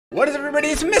What is up, everybody?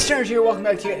 It's Mr. Energy here. Welcome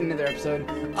back to another episode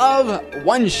of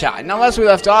OneShot. Now, last we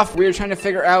left off, we were trying to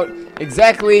figure out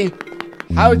exactly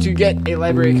how to get a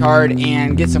library card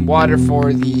and get some water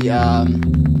for the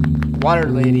water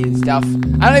lady and stuff.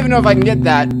 I don't even know if I can get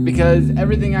that because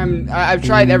I've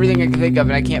tried everything I can think of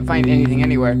and I can't find anything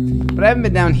anywhere. But I haven't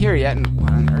been down here yet. And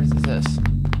what on earth is this?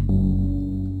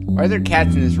 Why are there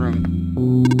cats in this room?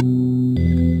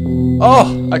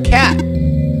 Oh, a cat!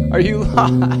 Are you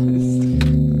lost?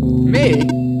 Me?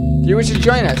 Do you wish to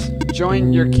join us?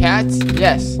 Join your cats?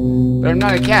 Yes, but I'm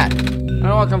not a cat. I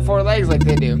don't walk on four legs like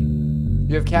they do.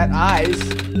 You have cat eyes.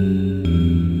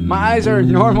 My eyes are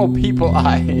normal people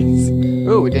eyes.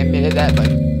 Ooh, didn't mean to hit that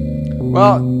button.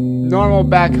 Well, normal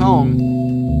back home.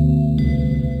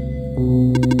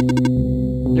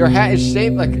 Your hat is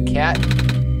shaped like a cat.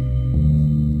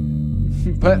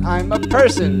 But I'm a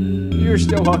person. You're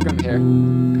still welcome here.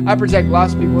 I protect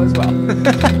lost people as well.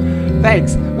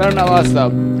 Thanks, but I'm not lost though.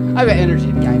 I've got energy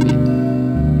to guide me.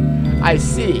 I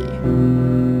see.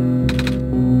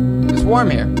 It's warm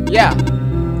here. Yeah.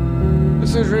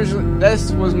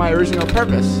 This was my original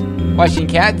purpose. Watching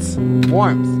cats,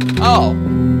 warmth. Oh.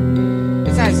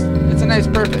 It's nice. It's a nice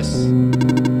purpose.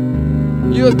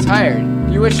 You look tired.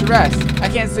 You wish to rest. I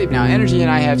can't sleep now. Energy and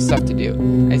I have stuff to do.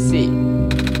 I see.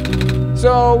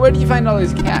 So, where did you find all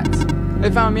these cats?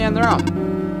 They found me on their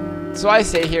own. So I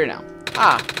stay here now.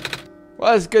 Ah.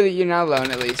 Well, it's good that you're not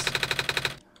alone, at least.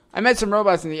 I met some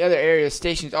robots in the other area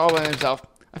stationed all by themselves.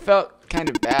 I felt kind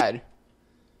of bad.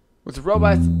 With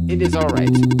robots, it is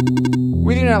alright.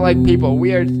 We do not like people.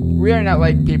 We are not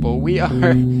like people. We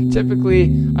are typically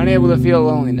unable to feel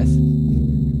loneliness.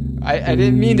 I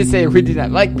didn't mean to say we do not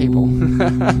like people.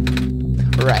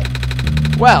 Right.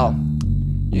 Well,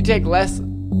 you talk less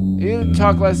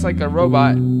like a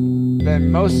robot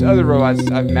than most other robots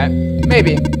I've met.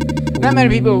 Maybe. Not many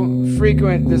people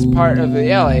frequent this part of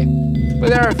the alley, but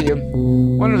there are a few.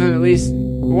 One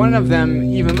of them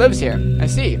even lives here. I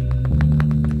see.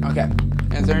 Okay.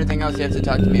 Is there anything else you have to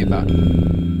talk to me about?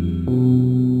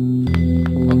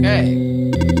 Okay.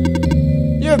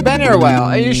 You have been here a while.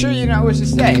 Are you sure you don't wish to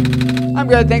stay? I'm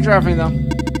good. Thanks for offering, though.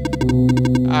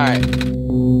 Alright.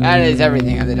 That is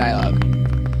everything of the dialogue.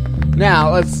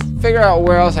 Now, let's figure out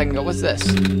where else I can go. What's this?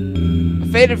 A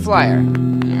faded flyer.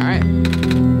 Alright.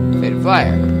 Faded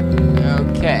flyer.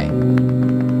 Okay.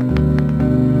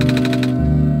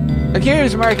 A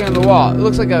curious marking on the wall. It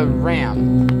looks like a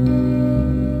ram.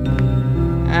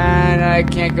 And I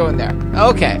can't go in there.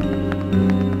 Okay.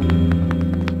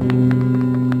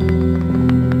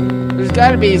 There's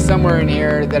got to be somewhere in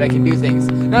here that I can do things.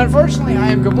 Now, unfortunately, I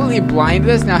am completely blind to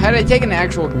this. Now, had I taken an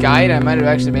actual guide, I might have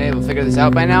actually been able to figure this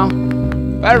out by now.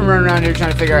 But I don't run around here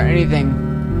trying to figure out anything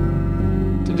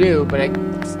to do, but I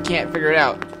just can't figure it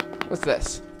out. What's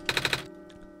this?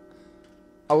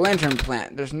 A lantern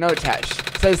plant. There's no attached.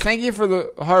 It says, thank you for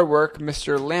the hard work,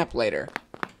 Mr. Lamplighter.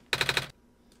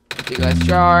 Empty glass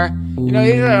jar. You know,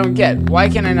 here's what I don't get. Why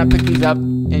can't I not pick these up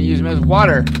and use them as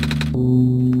water?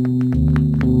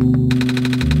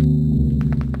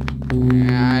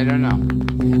 I don't know.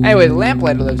 Anyway, the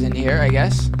lamplighter lives in here, I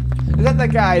guess. Is that the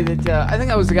guy that, I think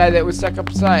that was the guy that was stuck up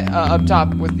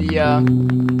top with the,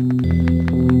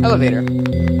 elevator.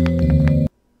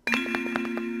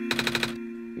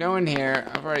 No one here.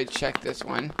 I've already checked this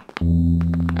one.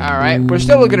 Alright, we're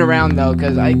still looking around, though,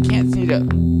 because I can't seem to...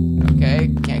 Okay,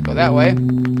 can't go that way.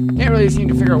 Can't really seem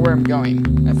to figure out where I'm going.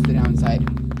 That's the downside.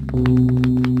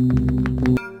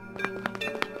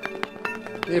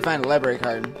 Need to find a library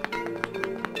card.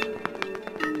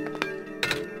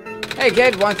 Hey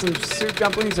kid, want some soup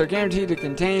dumplings are guaranteed to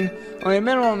contain only a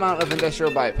minimal amount of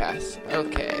industrial bypass.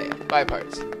 Okay,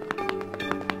 byparts.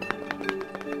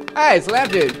 Hi, it's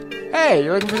Lab Dude. Hey,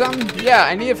 you looking for something? Yeah,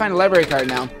 I need to find a library card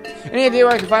now. Any idea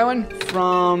where I can find one?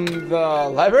 From the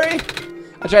library?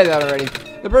 I tried that already.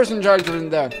 The person in charge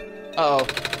wasn't there. Uh-oh.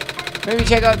 Maybe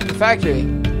check out the factory.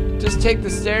 Just take the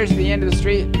stairs to the end of the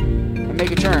street and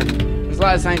make a turn. There's a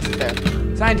lot of scientists there.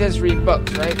 Scientists read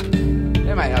books, right?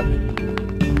 They might help you.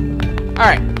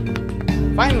 Alright,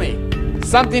 finally,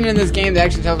 something in this game that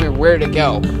actually tells me where to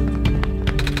go.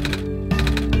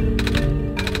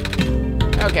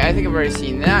 Okay, I think I've already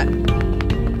seen that.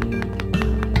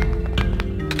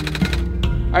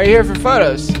 Are you here for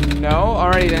photos? No,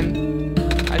 alrighty then.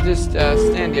 I just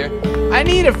stand here. I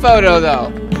need a photo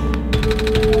though.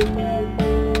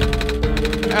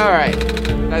 Alright,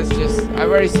 that's just, I've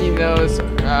already seen those.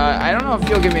 I don't know if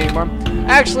you'll give me any more.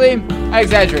 Actually, I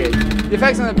exaggerated. The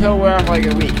effects on the pill wear off like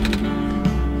a week.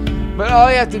 But all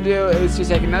you have to do is just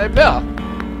take another pill.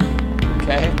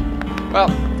 Okay. Well,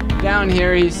 Down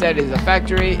here, he said, is a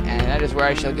factory, and that is where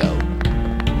I shall go.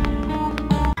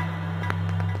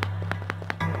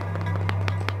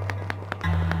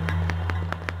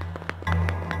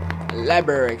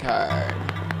 library card.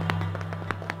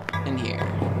 In here.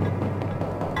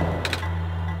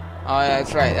 Oh, yeah,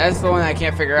 that's right. That's the one I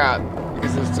can't figure out.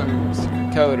 Because there's some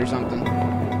secret code or something.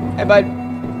 Hey, bud.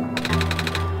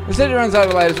 The city runs out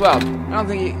of light as well. I don't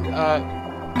think I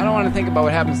don't want to think about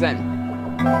what happens then.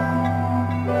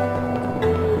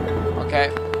 Okay.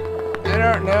 I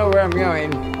don't know where I'm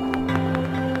going.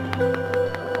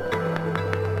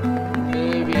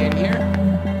 Maybe in here?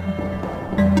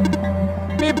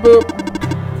 Beep boop.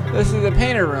 This is the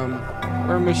painter room.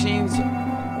 Where machines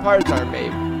parts are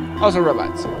made. Also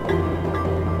robots.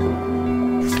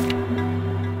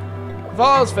 If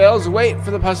all else fails, wait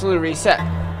for the puzzle to reset.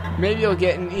 Maybe you'll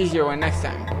get an easier one next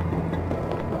time.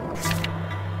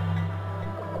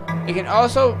 It can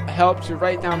also help to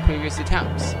write down previous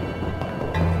attempts.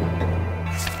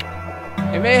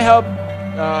 It may help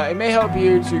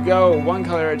you to go one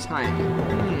color at a time.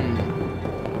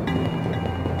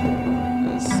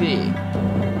 Let's see.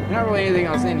 There's not really anything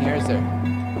else in here, is there?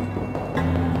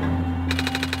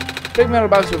 Big metal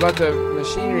box with lots of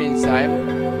machinery inside.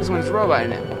 This one's a robot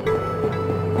in it.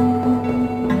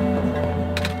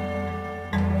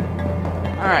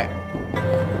 Alright.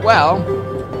 Well,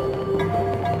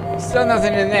 still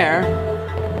nothing in there.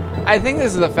 I think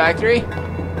this is a factory.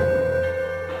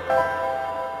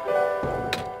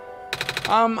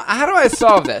 How do I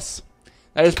solve this?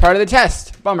 That is part of the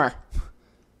test. Bummer.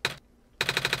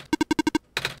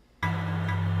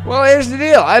 Well, here's the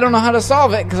deal. I don't know how to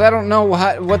solve it because I don't know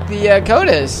what the code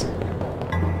is.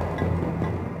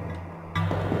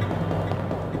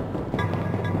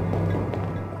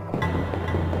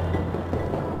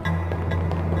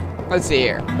 Let's see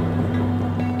here.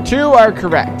 2 are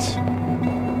correct.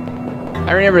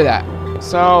 I remember that.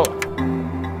 So,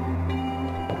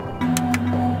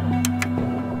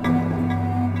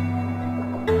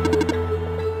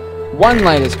 one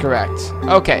light is correct.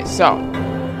 Okay, so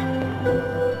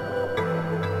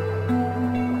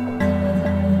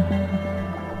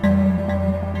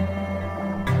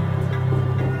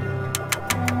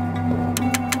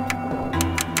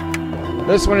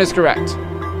this one is correct.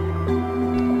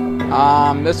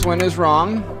 This one is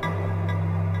wrong.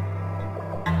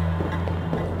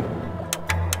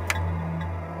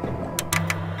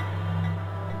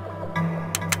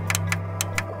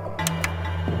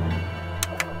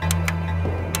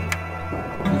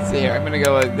 Let's see here. I'm gonna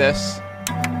go like this.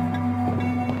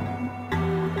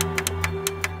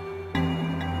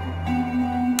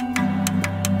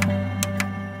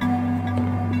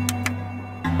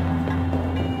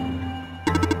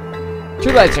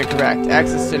 Two lights are correct.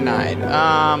 Access denied.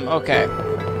 Okay.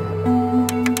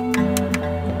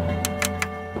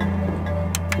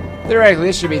 Theoretically,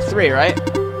 this should be 3, right? 2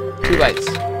 lights.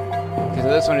 Because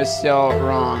this one is still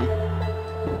wrong.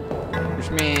 Which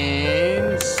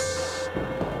means...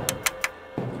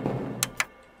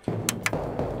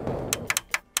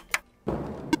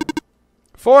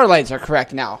 four lights are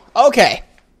correct now. Okay.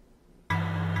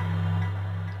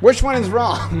 Which one is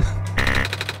wrong?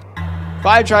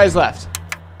 5 tries left.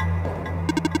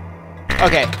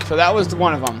 Okay, so that was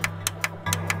one of them.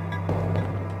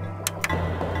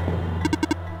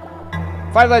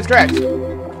 5 lights correct.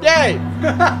 Yay!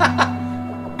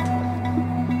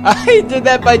 I did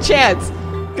that by chance.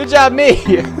 Good job, me.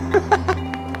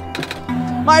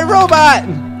 My robot!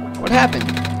 What happened?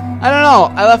 I don't know.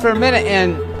 I left for a minute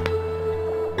and...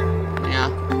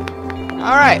 yeah.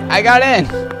 Alright, I got in.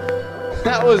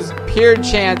 That was pure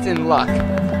chance and luck.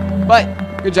 But,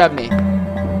 good job, me.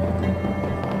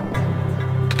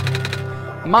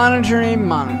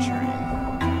 Monitoring.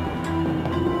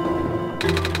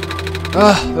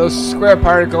 Ugh, those square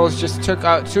particles just took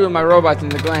out 2 of my robots in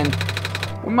the glen.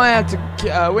 We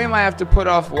might have to put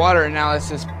off water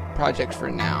analysis project for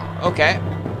now. Okay.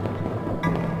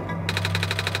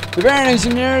 The Baron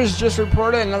engineers just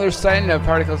reported another sighting of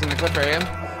particles in the cliff area.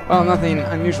 Well, nothing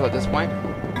unusual at this point.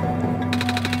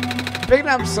 Picking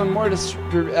up some more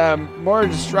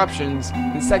disruptions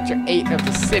in Sector 8 of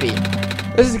the city.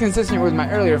 This is consistent with my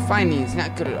earlier findings.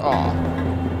 Not good at all.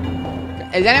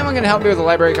 Is anyone going to help me with the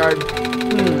library card?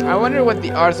 I wonder what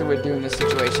the author would do in this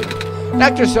situation.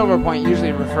 Dr. Silverpoint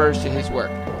usually refers to his work.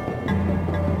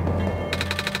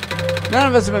 None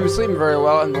of us have been sleeping very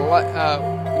well in the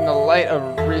light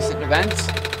of recent events.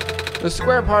 The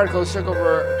square particles took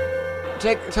out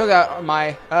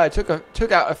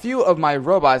a few of my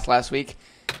robots last week,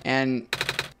 and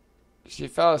she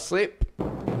fell asleep.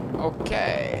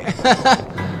 Okay.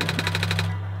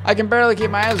 I can barely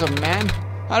keep my eyes open, man.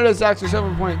 How does Dr.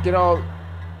 Silverpoint get all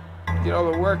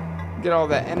the work, get all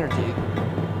that energy?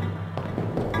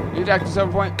 You, Dr.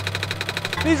 Silverpoint?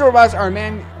 These robots are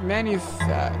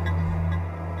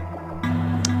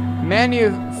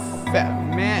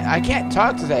Man, I can't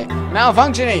talk today.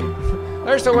 Malfunctioning.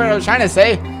 There's the word I was trying to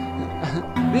say.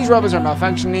 These robots are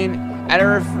malfunctioning at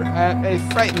a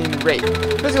frightening rate.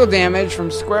 Physical damage from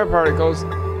square particles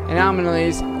and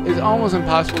anomalies is almost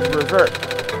impossible to revert.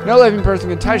 No living person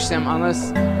can touch them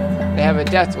unless they have a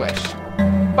death wish.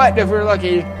 But if we're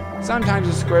lucky, sometimes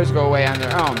the squares go away on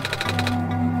their own.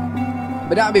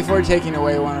 But not before taking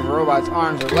away one of a robot's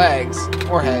arms or legs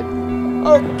or head.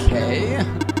 Okay.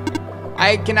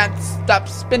 I cannot stop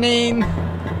spinning.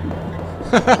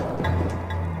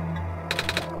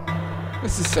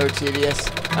 This is so tedious.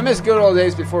 I miss good old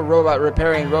days before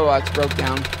repairing robots broke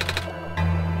down.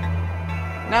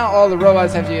 Now all the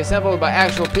robots have to be assembled by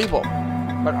actual people.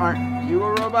 But aren't you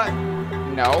a robot?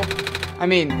 No. I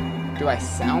mean, do I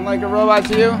sound like a robot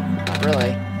to you? Not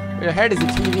really. Your head is a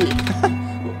TV.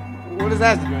 What does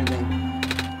that have to do with anything?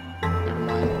 Never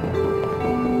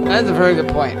mind. That's a very good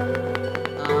point.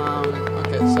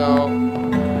 Okay, so...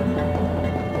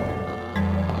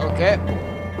 okay.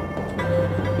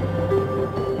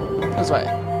 This way.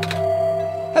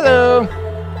 Hello!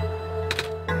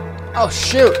 Oh,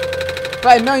 shoot! If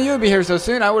I had known you would be here so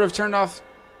soon, I would have turned off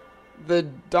the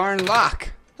darn lock.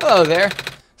 Hello there.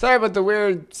 Sorry about the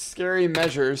weird, scary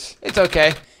measures. It's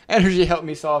okay. Energy helped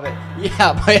me solve it.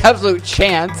 Yeah, by absolute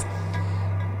chance.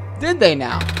 Did they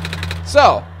now?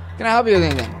 So, can I help you with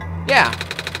anything? Yeah.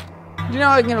 Do you know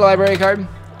I can get a library card?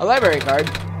 A library card?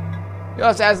 You'll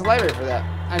have to ask the library for that.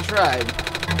 I tried.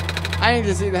 I need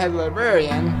to see the head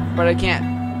librarian, but I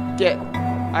can't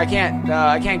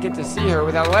get to see her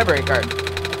without a library card.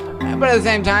 But at the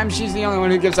same time, she's the only one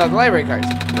who gives out the library cards.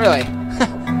 Really?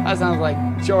 That sounds like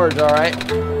George, alright.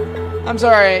 I'm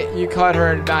sorry you caught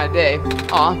her in a bad day.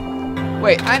 Aw.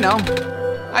 Wait, I know.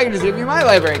 I can just give you my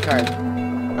library card.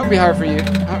 It won't be hard for me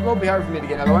to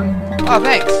get another one. Oh,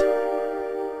 thanks.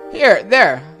 Here,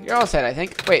 there. You're all set, I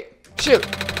think. Wait, shoot.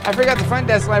 I forgot the front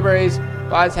desk libraries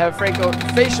bots have facial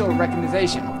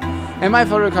recognition. And my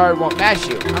photo card won't match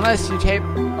you unless you tape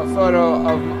a photo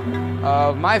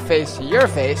of my face to your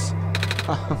face.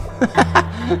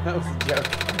 That was a joke.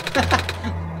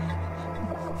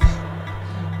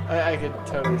 I could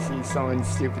totally see someone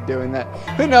stupid doing that.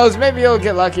 Who knows, maybe you'll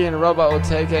get lucky and a robot will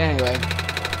take it anyway.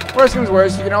 Worst comes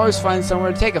worst, you can always find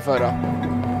somewhere to take a photo.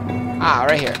 Ah,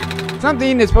 right here.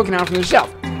 Something is poking out from the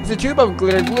shelf. It's a tube of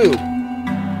glitter glue.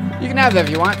 You can have that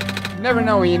if you want. You never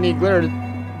know when you need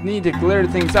to glitter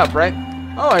things up, right?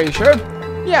 Oh, are you sure?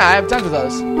 Yeah, I have tons of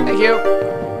those. Thank you.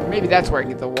 Maybe that's where I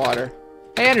get the water.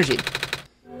 Hey, Energy.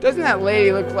 Doesn't that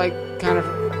lead look kind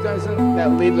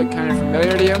of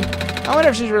familiar to you? I wonder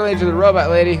if she's related to the robot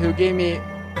lady who gave me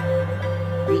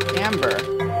the amber.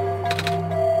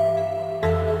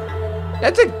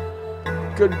 That's a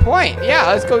good point. Yeah,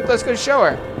 let's go show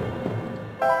her.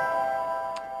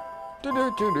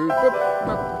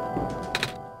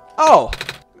 Oh,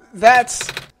 that's...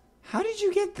 How did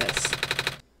you get this?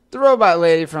 The robot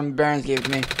lady from Barron's gave it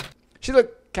to me. She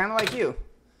looked kind of like you.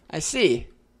 I see.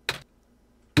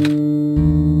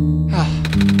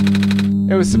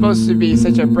 It was supposed to be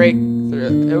such a breakthrough.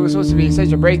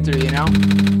 You know?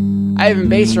 I even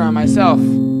based her on myself,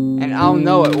 and I'll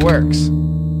know it works.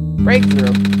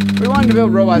 Breakthrough? We wanted to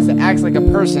build robots that acts like a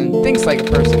person, thinks like a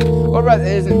person. A robot that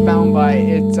isn't bound by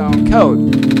its own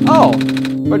code. Oh!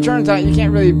 But turns out you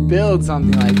can't really build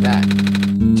something like that.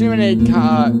 Too many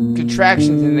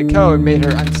contractions in the code made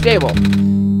her unstable.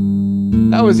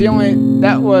 That was the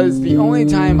only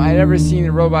time I'd ever seen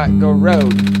a robot go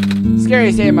rogue.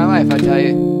 Scariest day of my life, I tell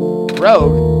you.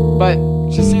 Rogue? But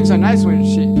she seemed so nice when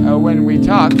we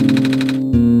talked.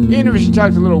 Even if she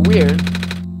talked a little weird.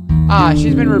 Ah,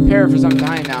 she's been repaired for some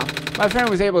time now. My friend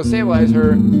was able to stabilize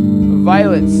her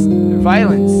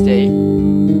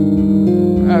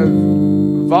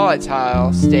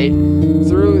volatile state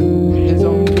through his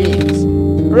own means. A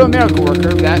real miracle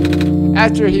worker, that.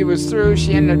 After he was through,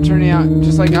 she ended up turning out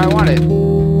just like I wanted.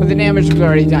 But the damage was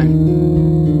already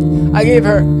done. I gave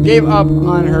up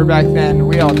on her back then.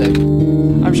 We all did.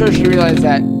 I'm sure she realized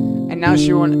that. And now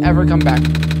she won't ever come back.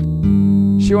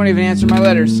 She won't even answer my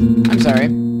letters. I'm sorry.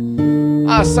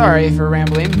 Ah, sorry for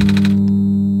rambling.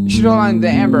 You should hold on to the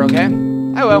amber, okay?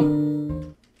 I will.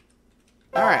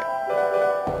 Alright.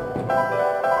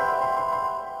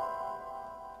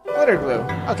 Glitter glue.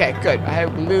 Okay, good. I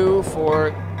have glue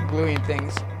for gluing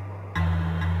things.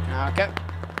 Okay.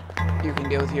 You can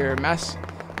deal with your mess.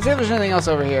 Let's see if there's anything else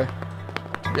over here.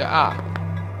 Yeah,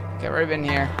 okay, right in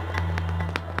here.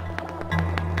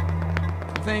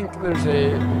 I think there's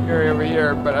a area over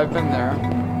here, but I've been there.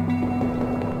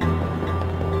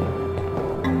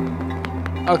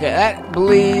 Okay, I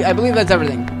believe that's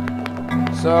everything.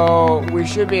 So we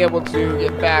should be able to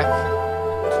get back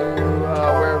to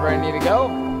wherever I need to go.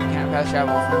 Can't fast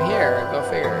travel from here. Go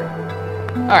figure.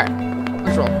 Alright,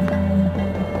 let's roll.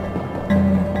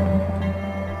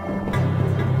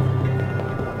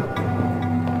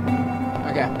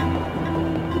 Okay.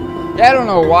 Yeah, I don't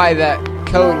know why that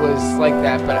code was like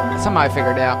that, but somehow I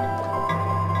figured it out.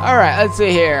 Alright, let's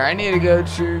see here. I need to go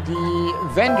to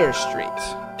the vendor street.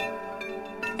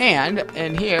 And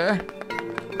in here...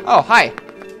 Oh, hi.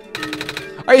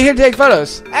 Are you here to take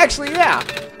photos? Actually, yeah.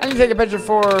 I need to take a picture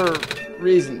for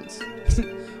reasons.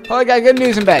 Well, I got good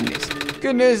news and bad news.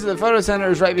 Good news is the photo center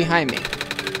is right behind me.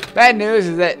 Bad news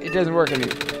is that it doesn't work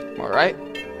anymore, right?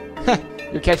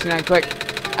 You're catching on quick.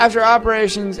 After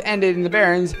operations ended in the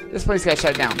Barrens, this place got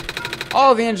shut down.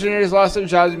 All of the engineers lost their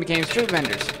jobs and became street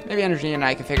vendors. Maybe Energy and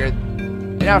I can figure it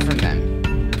out from them.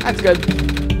 That's good.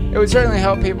 It would certainly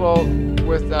help people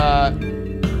with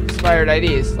expired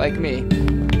IDs like me.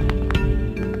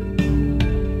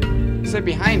 Sit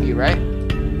behind you, right?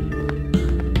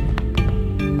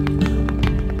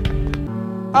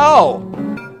 Oh,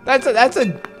 that's a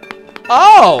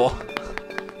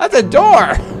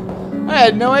door. I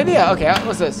had no idea. Okay,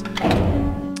 what's this?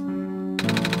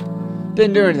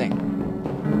 Didn't do anything.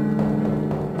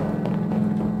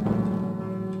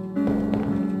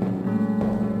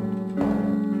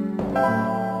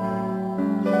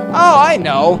 Oh, I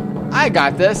know. I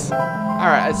got this.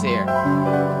 Alright, let's see here.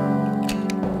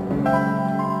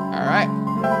 Alright.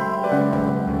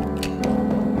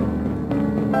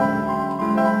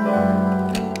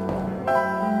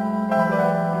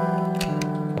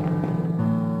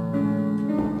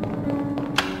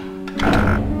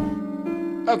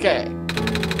 Okay.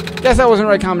 Guess that wasn't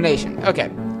the right combination. Okay.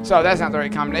 So that's not the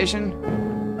right combination.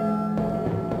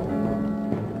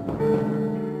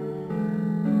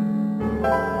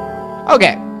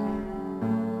 Okay.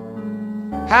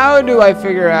 How do I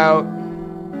figure out...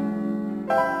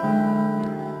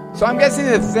 So I'm guessing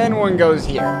the thin one goes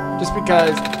here. Just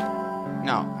because...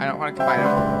 No, I don't want to combine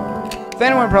them.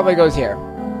 Thin one probably goes here.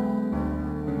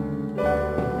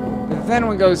 If the thin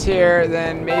one goes here,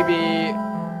 then maybe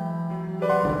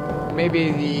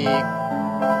the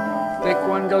thick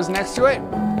one goes next to it.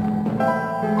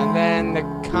 And then the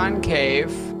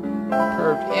concave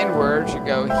curved inward should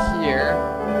go here.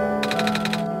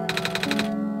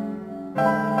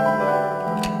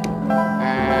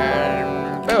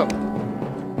 And boom.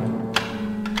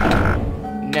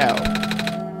 No.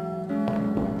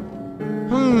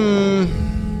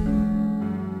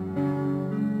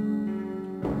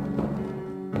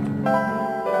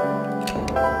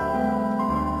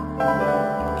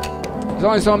 There's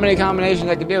only so many combinations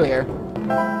I can do here.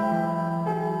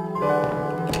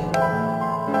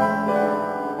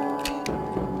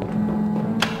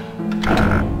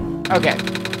 Okay.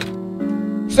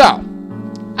 So,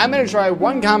 I'm going to try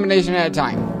one combination at a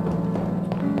time.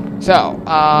 So,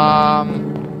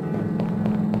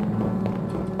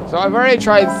 so I've already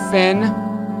tried thin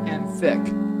and thick.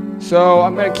 So,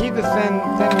 I'm going to keep the thin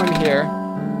one here.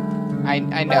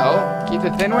 I know. Keep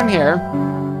the thin one here.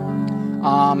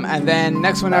 And then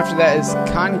next one after that is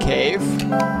concave.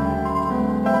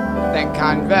 Then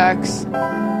convex.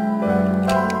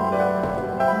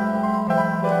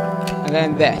 And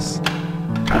then this.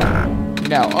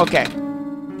 No, okay.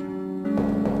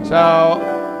 So,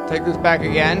 take this back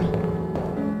again.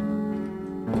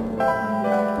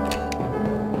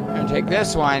 And take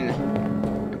this one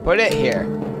and put it here.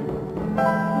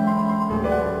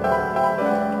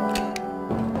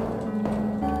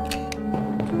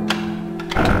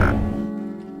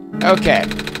 Okay.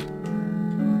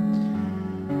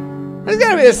 There's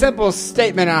gotta be a simple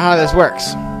statement on how this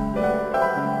works.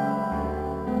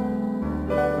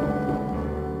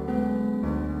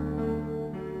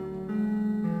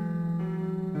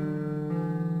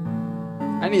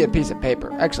 I need a piece of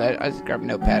paper. Actually, I just grabbed a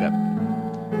notepad up.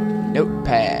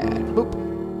 Notepad. Boop.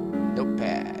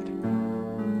 Notepad.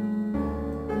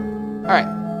 Alright.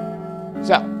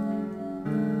 So.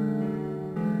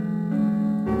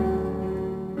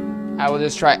 I will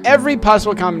just try every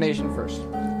possible combination first.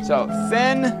 So,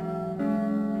 thin.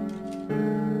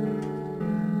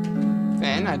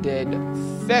 Thin. I did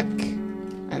thick.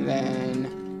 And then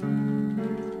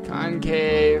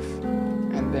concave.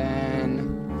 And then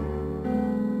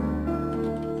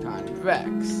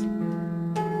convex.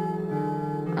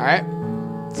 Alright.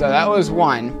 So that was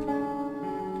one.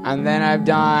 And then I've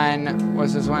done...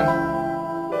 What's this one?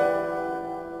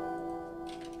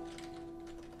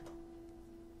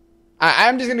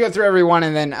 I'm just going to go through every one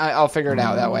and then I'll figure it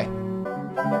out that way.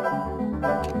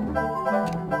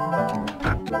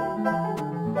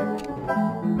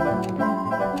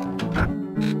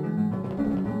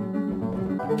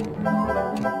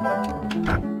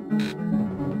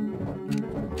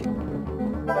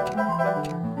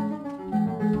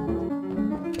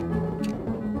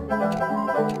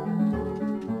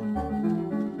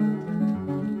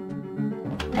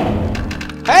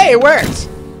 Hey, it worked!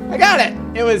 I got it!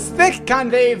 It was thick,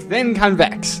 concave, thin,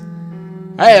 convex.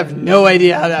 I have no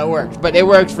idea how that worked, but it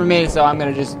worked for me, so I'm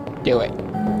gonna just do it.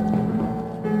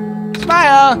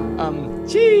 Smile!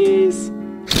 Cheese!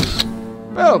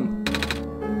 Boom!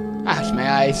 Gosh,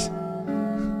 my eyes.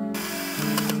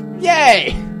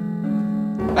 Yay!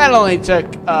 That only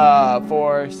took,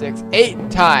 4, 6,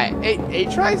 8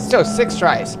 tries? No, 6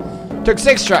 tries. Took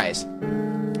 6 tries.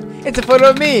 It's a photo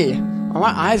of me! Are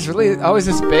my eyes really always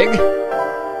this big?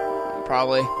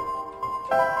 Probably.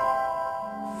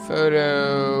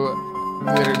 Photo,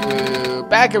 glitter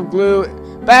glue,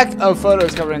 back of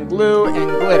photos covered in glue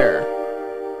and glitter.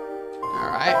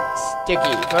 Alright,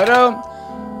 sticky photo.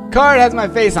 Card has my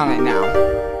face on it now.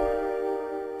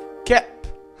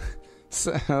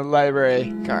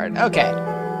 Library card. Okay.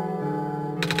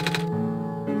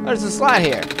 There's a slot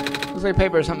here. Looks like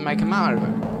paper or something might come out of it.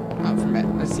 Oh, from it.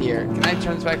 Let's see here. Can I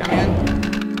turn this back on again?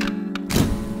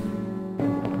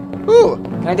 Ooh!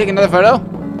 Can I take another photo?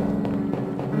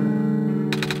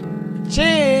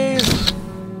 Cheese!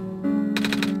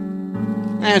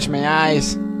 Ouch, my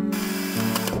eyes.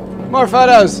 More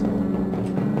photos!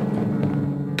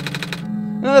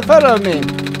 Another photo of me.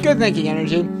 Good thinking,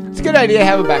 Energy. It's a good idea to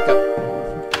have a backup.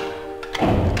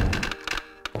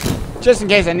 Just in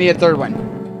case I need a third one.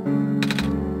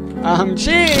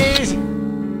 Cheese!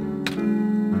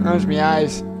 Ouch, my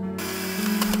eyes.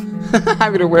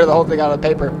 I'm gonna wear the whole thing out of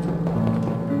paper.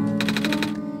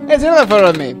 It's another photo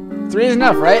of me. 3 is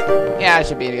enough, right? Yeah, I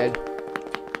should be good.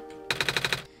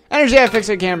 Energy, I fixed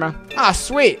the camera. Ah,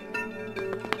 sweet.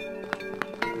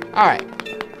 Alright.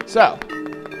 So.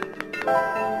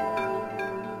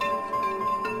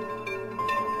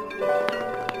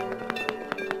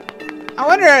 I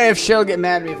wonder if she'll get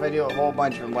mad at me if I do a whole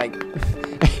bunch of them, like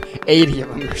 80 of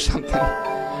them or something.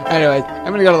 Anyways, I'm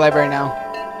gonna go to the library now.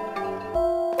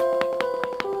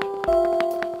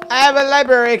 I have a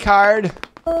library card.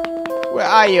 Where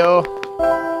are you?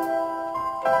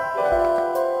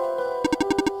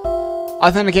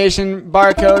 Authentication,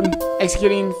 barcode,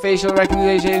 executing facial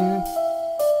recognition,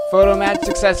 photo match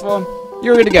successful.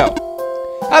 You're good to go.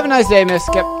 Have a nice day, Miss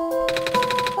Skip.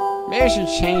 Maybe I should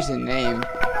change the name.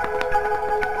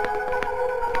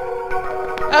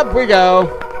 Up we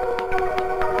go.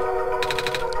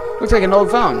 Looks like an old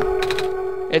phone.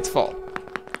 It's full.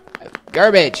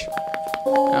 Garbage.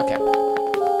 Okay. I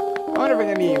wonder if I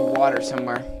can need water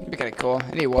somewhere. That'd be kind of cool.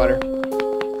 I need water.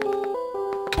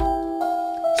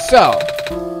 So,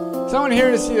 someone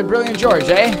here to see the brilliant George,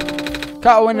 eh?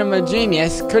 Caught wind of a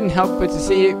genius. Couldn't help but to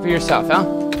see it for yourself, huh?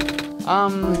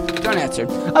 Don't answer.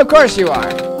 Of course you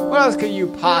are. What else could you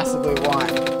possibly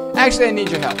want? Actually, I need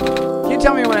your help. Can you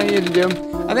tell me what I need to do?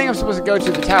 I think I'm supposed to go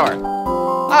to the tower.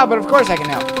 Ah, but of course I can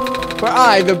help. For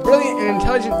I, the brilliant and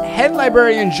intelligent head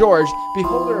librarian George,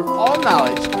 beholder of all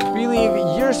knowledge, believe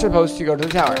you're supposed to go to the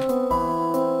tower.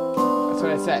 That's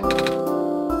what I said.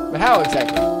 But how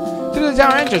exactly? To the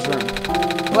tower entrance room.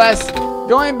 Alas,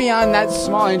 going beyond that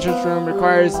small entrance room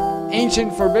requires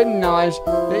ancient forbidden knowledge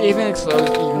that even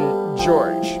excludes even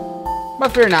George.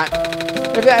 But fear not.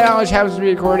 If that knowledge happens to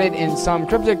be recorded in some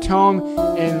cryptic tome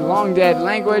in long-dead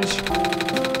language,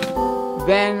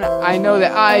 then I know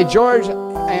that I, George,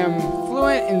 am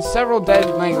fluent in several dead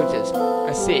languages.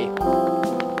 I see.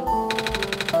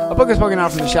 A book is poking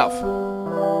out from the shelf.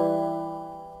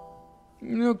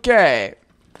 Okay.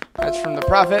 That's from the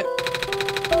Prophet.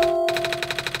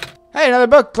 Hey, another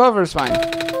book. Clover's fine.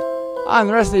 Ah, and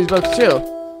the rest of these books, too.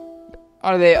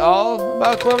 Are they all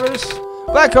about clovers?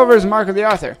 Black Clover is the mark of the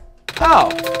author. Oh.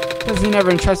 Since he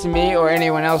never entrusted me or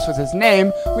anyone else with his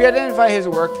name, we identify his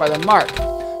work by the mark.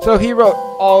 So he wrote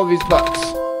all of these books.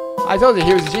 I told you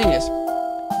he was a genius.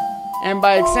 And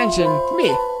by extension,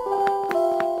 me.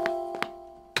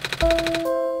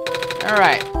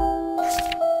 Alright.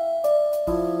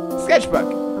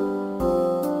 Sketchbook.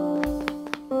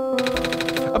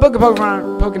 A book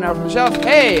poking out from the shelf.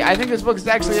 Hey, I think this book is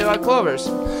actually about clovers.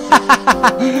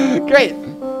 Great.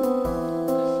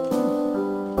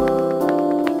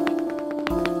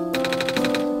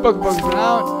 Book poking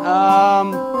out.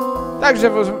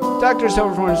 Dr.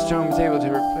 Silverthorn's tome is able to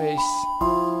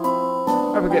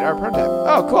replicate our prototype.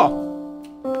 Oh, cool.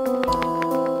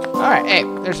 Alright, hey,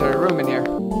 there's a room in here.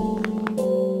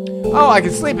 Oh, I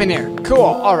can sleep in here. Cool,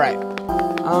 alright.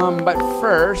 But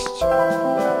first...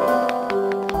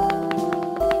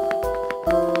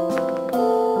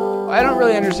 I don't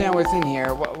really understand what's in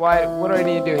here. What do I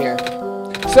need to do here?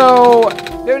 So,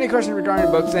 If you have any questions regarding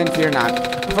books, then fear not.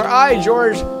 For I,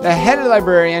 George, the head of the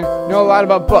librarian, know a lot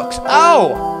about books.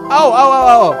 Oh!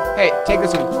 Hey, take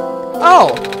this one.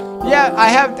 Oh! Yeah,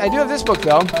 I do have this book,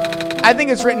 though. I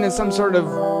think it's written in some sort of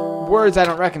words I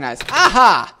don't recognize.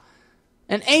 Aha!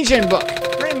 An ancient book,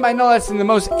 written by no less than the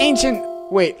most ancient...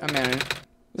 Wait a minute.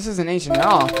 This isn't ancient at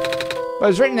all. But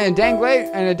it's written in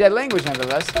a dead language,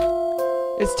 nevertheless.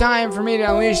 It's time for me to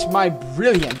unleash my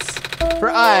brilliance.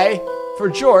 For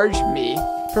George, me,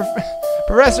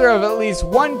 professor of at least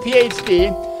one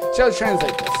PhD, shall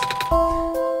translate this.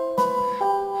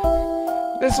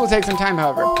 This will take some time,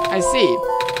 however. I see.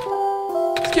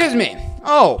 Excuse me.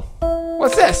 Oh,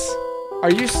 what's this?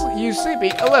 Are you sleepy?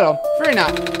 A little. Fear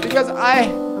not, because I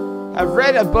have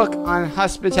read a book on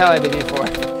hospitality before,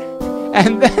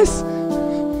 and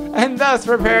thus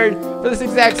prepared for this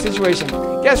exact situation.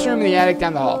 Guest room in the attic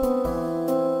down the hall.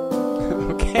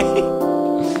 Okay.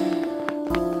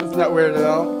 That's not weird at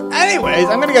all. Anyways,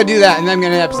 I'm gonna go do that, and then I'm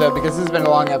gonna end the episode because this has been a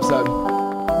long episode.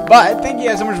 But thank you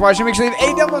guys so much for watching. Make sure you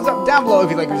leave a thumbs up down below if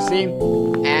you'd like to see.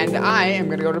 And I am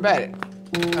gonna go to bed.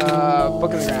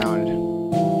 Book in the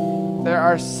ground. There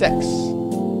are 6.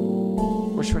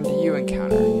 Which one do you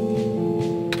encounter?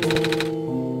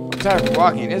 I'm tired of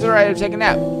walking. Is it alright to take a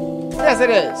nap? Yes, it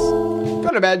is. Go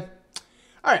to bed.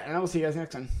 Alright, and I will see you guys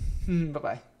next time.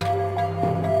 Bye-bye.